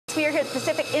We are here at the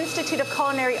Pacific Institute of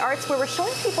Culinary Arts where we're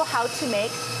showing people how to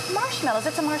make marshmallows.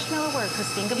 It's a marshmallow word,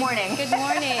 Christine. Good morning. Good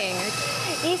morning.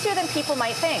 Easier than people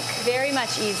might think. Very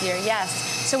much easier, yes.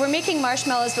 So we're making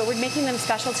marshmallows, but we're making them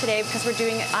special today because we're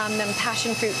doing them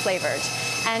passion fruit flavored.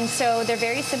 And so they're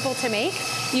very simple to make.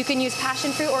 You can use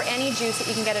passion fruit or any juice that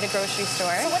you can get at a grocery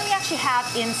store. So what do we actually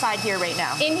have inside here right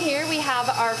now? In here we have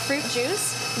our fruit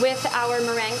juice with our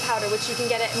meringue powder, which you can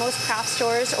get at most craft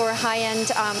stores or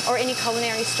high-end or any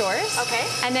culinary stores. Okay.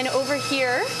 And then over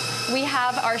here we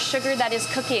have our sugar that is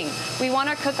cooking. We want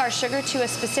to cook our sugar to a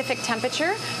specific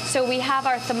temperature, so we have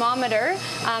our thermometer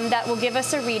that will give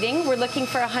us a reading. We're looking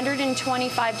for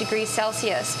 125 degrees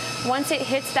Celsius. Once it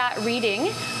hits that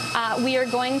reading, we are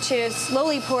going to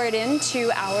slowly pour it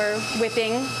into our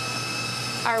whipping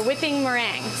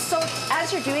meringue. So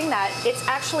as you're doing that, it's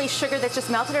actually sugar that's just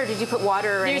melted, or did you put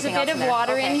water or anything else in there? There's a bit of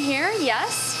water in here,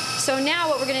 yes. So now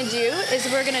what we're going to do is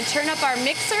we're going to turn up our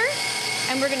mixer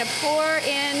and we're going to pour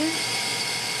in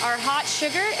our hot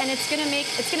sugar, and it's going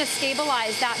to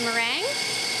stabilize that meringue.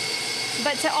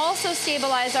 But to also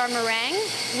stabilize our meringue,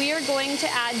 we are going to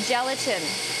add gelatin.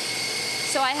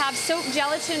 So I have soaked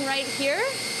gelatin right here.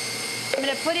 I'm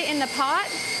going to put it in the pot.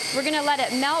 We're going to let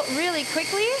it melt really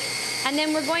quickly, and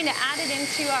then we're going to add it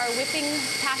into our whipping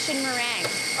passion meringue.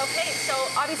 Okay, so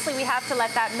obviously we have to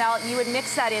let that melt. You would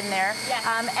mix that in there. Yes.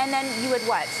 And then you would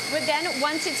what? But then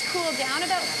once it's cooled down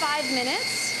about 5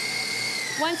 minutes,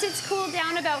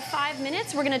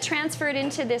 we're going to transfer it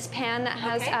into this pan that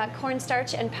has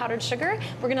cornstarch and powdered sugar.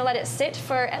 We're going to let it sit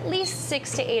for at least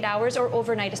 6 to 8 hours, or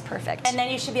overnight is perfect. And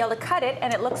then you should be able to cut it,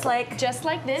 and it looks like just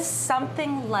like this.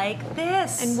 Something like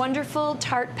this. And wonderful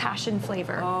tart passion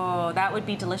flavor. Oh, that would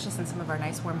be delicious in some of our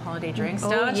nice warm holiday drinks,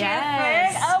 don't you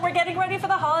yes. think? Oh, we're getting ready for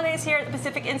the holidays here at the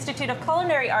Pacific Institute of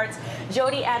Culinary Arts.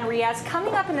 Jody and Riaz,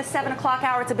 coming up in the 7 o'clock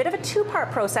hour, it's a bit of a two-part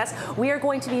process. We are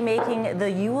going to be making the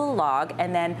Yule log,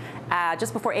 and then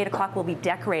just before 8 o'clock, we'll be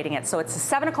decorating it. So it's a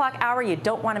 7 o'clock hour you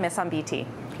don't want to miss on BT.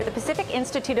 The Pacific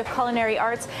Institute of Culinary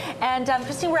Arts. And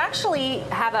Christine, we actually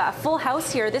have a full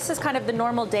house here. This is kind of the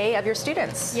normal day of your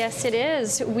students. Yes, it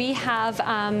is. We have,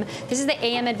 this is the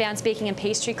AM Advanced Baking and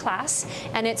Pastry class,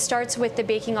 and it starts with the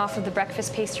baking off of the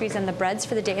breakfast pastries and the breads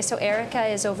for the day. So Erica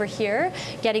is over here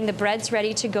getting the breads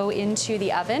ready to go into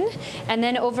the oven. And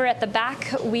then over at the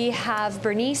back, we have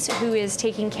Bernice, who is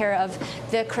taking care of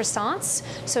the croissants.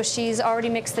 So she's already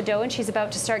mixed the dough, and she's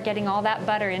about to start getting all that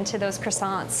butter into those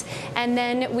croissants. And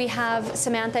then we have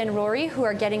Samantha and Rory, who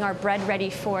are getting our bread ready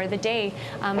for the day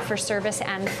for service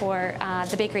and for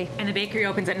the bakery. And the bakery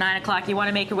opens at 9 o'clock. You want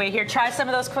to make your way here, try some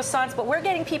of those croissants. But we're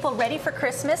getting people ready for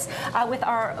Christmas with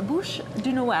our bûche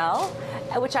de Noël,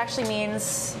 which actually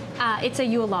means... it's a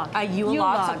Yule log. A Yule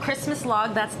log. So Christmas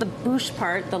log, that's the bûche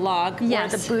part, the log,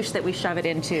 yes. Or the bûche that we shove it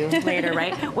into later,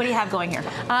 right? What do you have going here?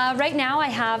 Right now I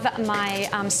have my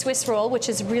Swiss roll, which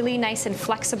is really nice and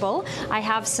flexible. I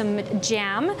have some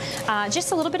jam,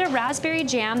 just a little bit of raspberry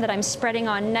jam that I'm spreading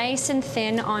on nice and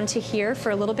thin onto here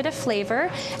for a little bit of flavor.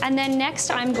 And then next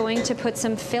I'm going to put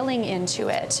some filling into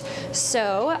it.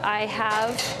 So I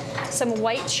have some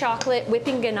white chocolate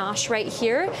whipping ganache right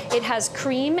here. It has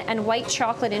cream and white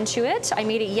chocolate into it. I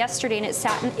made it yesterday and it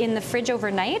sat in the fridge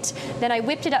overnight. Then I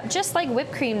whipped it up just like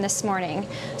whipped cream this morning.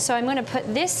 So I'm going to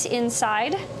put this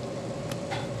inside.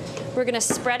 We're going to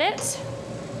spread it,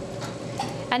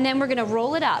 and then we're going to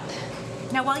roll it up.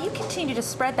 Now, while you continue to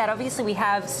spread that, obviously we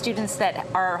have students that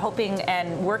are hoping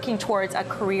and working towards a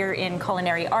career in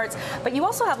culinary arts, but you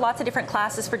also have lots of different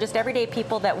classes for just everyday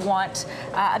people that want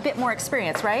a bit more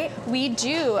experience, right? We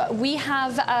do. We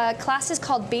have classes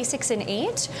called Basics in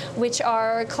 8, which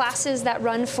are classes that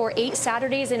run for 8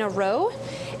 Saturdays in a row,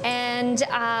 and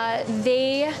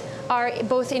they are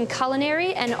both in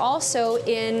culinary and also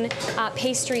in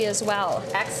pastry as well.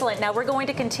 Excellent. Now we're going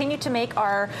to continue to make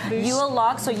our Yule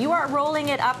log. So you are rolling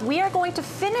it up. We are going to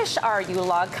finish our Yule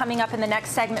log coming up in the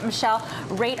next segment, Michelle,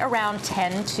 right around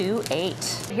 10 to 8.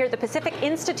 Here at the Pacific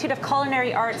Institute of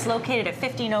Culinary Arts, located at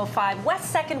 1505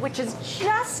 West 2nd, which is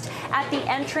just at the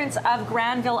entrance of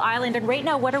Granville Island. And right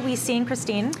now, what are we seeing,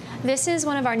 Christine? This is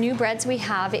one of our new breads we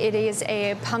have. It is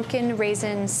a pumpkin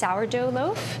raisin sourdough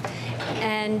loaf.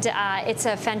 And it's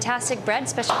a fantastic bread,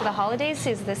 especially for the holidays.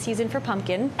 It's the season for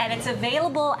pumpkin. And it's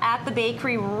available at the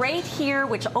bakery right here,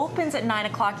 which opens at 9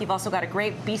 o'clock. You've also got a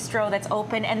great bistro that's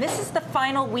open. And this is the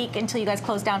final week until you guys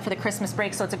close down for the Christmas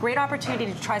break. So it's a great opportunity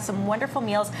to try some wonderful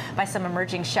meals by some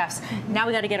emerging chefs. Now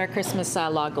we got to get our Christmas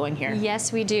log going here.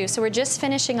 Yes, we do. So we're just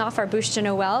finishing off our bûche de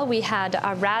Noël. We had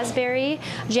a raspberry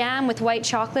jam with white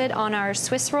chocolate on our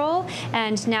Swiss roll.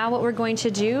 And now what we're going to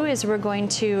do is we're going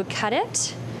to cut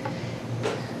it.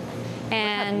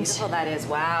 And look how beautiful that is.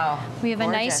 Wow. We have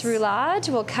gorgeous. a nice roulade.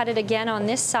 We'll cut it again on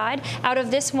this side. Out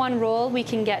of this one roll, we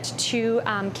can get 2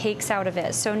 cakes out of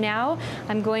it. So now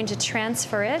I'm going to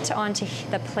transfer it onto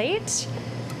the plate.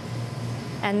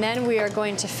 And then we are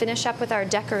going to finish up with our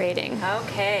decorating.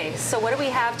 Okay, so what do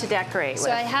we have to decorate with?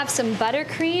 So I have some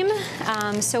buttercream.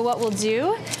 So what we'll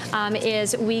do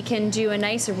is we can do a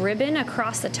nice ribbon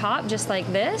across the top, just like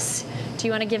this. Do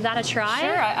you want to give that a try?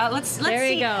 Sure, let's see. There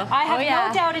we go. I have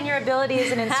no doubt in your ability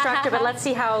as an instructor, but let's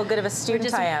see how good of a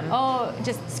student I am. Oh,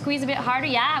 just squeeze a bit harder.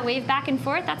 Yeah, wave back and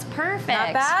forth. That's perfect.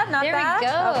 Not bad, not bad. There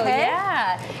we go. Okay.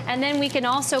 Yeah. And then we can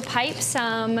also pipe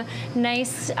some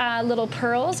nice little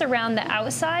pearls around the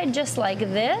outside, just like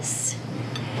this.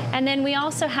 And then we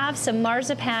also have some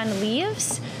marzipan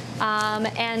leaves.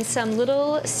 And some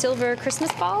little silver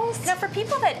Christmas balls. Now, for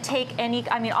people that take any,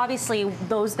 I mean, obviously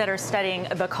those that are studying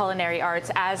the culinary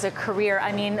arts as a career,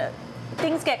 I mean,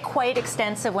 things get quite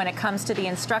extensive when it comes to the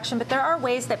instruction, but there are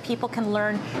ways that people can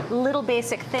learn little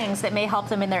basic things that may help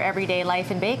them in their everyday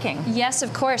life in baking. Yes,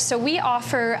 of course. So we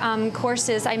offer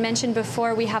courses. I mentioned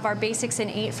before we have our Basics in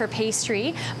 8 for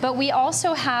pastry, but we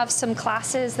also have some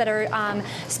classes that are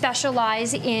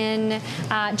specialize in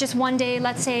just one day,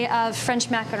 let's say, of French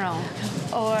macaron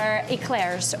or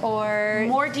eclairs or...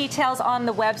 More details on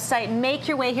the website. Make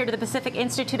your way here to the Pacific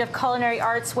Institute of Culinary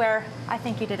Arts, where I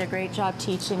think you did a great job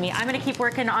teaching me. I'm going to keep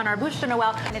working on our bûche de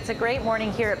Noël, and it's a great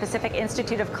morning here at Pacific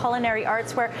Institute of Culinary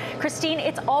Arts, where, Christine,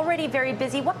 it's already very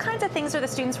busy. What kinds of things are the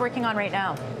students working on right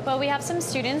now? Well, we have some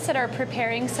students that are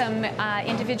preparing some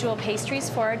individual pastries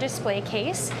for our display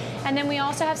case, and then we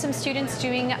also have some students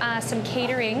doing some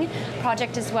catering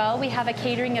project as well. We have a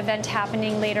catering event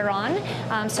happening later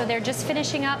on, so they're just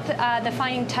finishing up the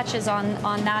fine touches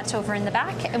on that over in the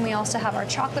back, and we also have our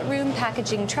chocolate room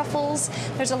packaging truffles.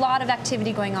 There's a lot of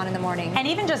activity going on in the morning. And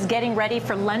even just getting ready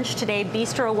for lunch today,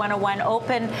 Bistro 101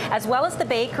 open, as well as the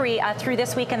bakery through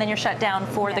this week, and then you're shut down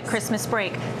for the Christmas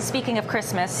break. Speaking of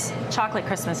Christmas, chocolate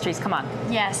Christmas trees, come on.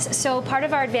 Yes, so part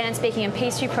of our advanced baking and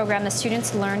pastry program, the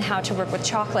students learn how to work with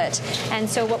chocolate. And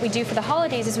so what we do for the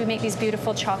holidays is we make these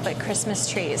beautiful chocolate Christmas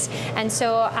trees. And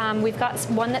so we've got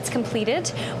one that's completed,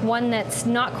 one that's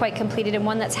not quite completed, and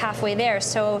one that's halfway there.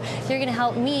 So you're gonna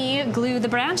help me glue the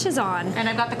branches on. And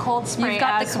I've got the cold spray. You've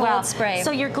got the cold spray.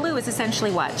 So your glue is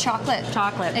essentially what? Chocolate.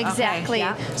 Chocolate. Exactly.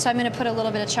 Okay, yeah. So I'm going to put a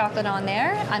little bit of chocolate on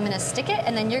there. I'm going to stick it,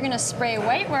 and then you're going to spray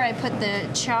right where I put the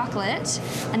chocolate,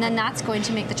 and then that's going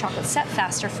to make the chocolate set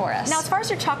faster for us. Now, as far as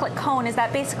your chocolate cone, is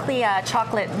that basically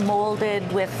chocolate molded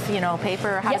with,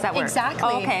 paper? How does that work? Exactly.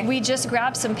 Oh, okay. We just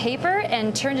grabbed some paper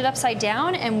and turned it upside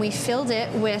down, and we filled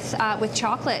it with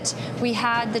chocolate. We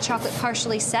had the chocolate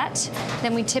partially set,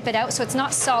 then we tip it out, so it's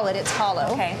not solid, it's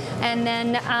hollow. Okay. And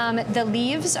then the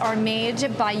leaves are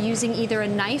made by using either a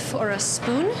knife or a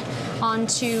spoon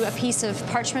onto a piece of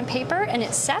parchment paper, and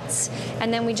it sets,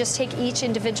 and then we just take each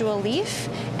individual leaf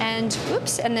and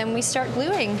and then we start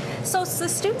gluing. So the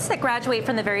students that graduate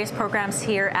from the various programs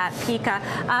here at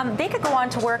PICA, they could go on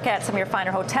to work at some of your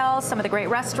finer hotels, some of the great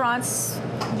restaurants.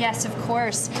 Yes, of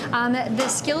course. The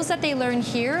skills that they learn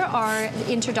here are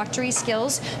introductory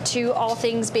skills to all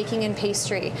things baking and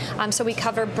pastry. So we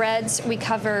cover breads, we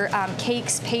cover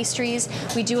cakes, pastries.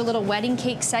 We do a little wedding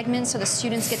cake segment, so the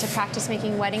students get to practice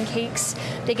making wedding cakes.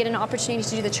 They get an opportunity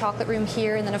to do the chocolate room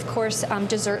here, and then of course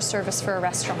dessert service for a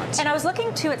restaurant. And I was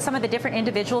looking too at some of the different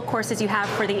individual courses you have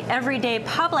for the everyday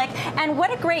public, and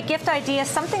what a great gift idea.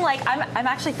 Something like, I'm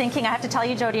actually thinking, I have to tell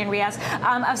you, Jody and Riaz,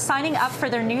 of signing up for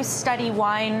their new study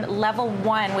wine level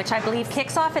 1, which I believe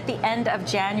kicks off at the end of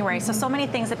January. So many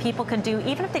things that people can do,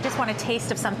 even if they just want a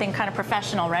taste of something kind of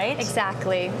professional, right?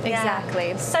 Exactly, exactly.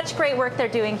 Yeah. Such great work they're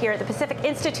doing here at the Pacific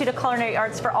Institute of Culinary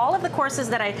Arts. For all of the courses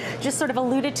that I just sort of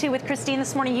alluded to with Christine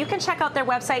this morning, you can check out their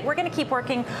website. We're going to keep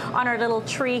working on our little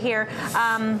tree here.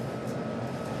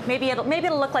 Maybe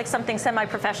it'll look like something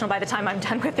semi-professional by the time I'm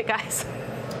done with it, guys.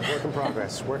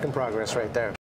 Work in progress right there.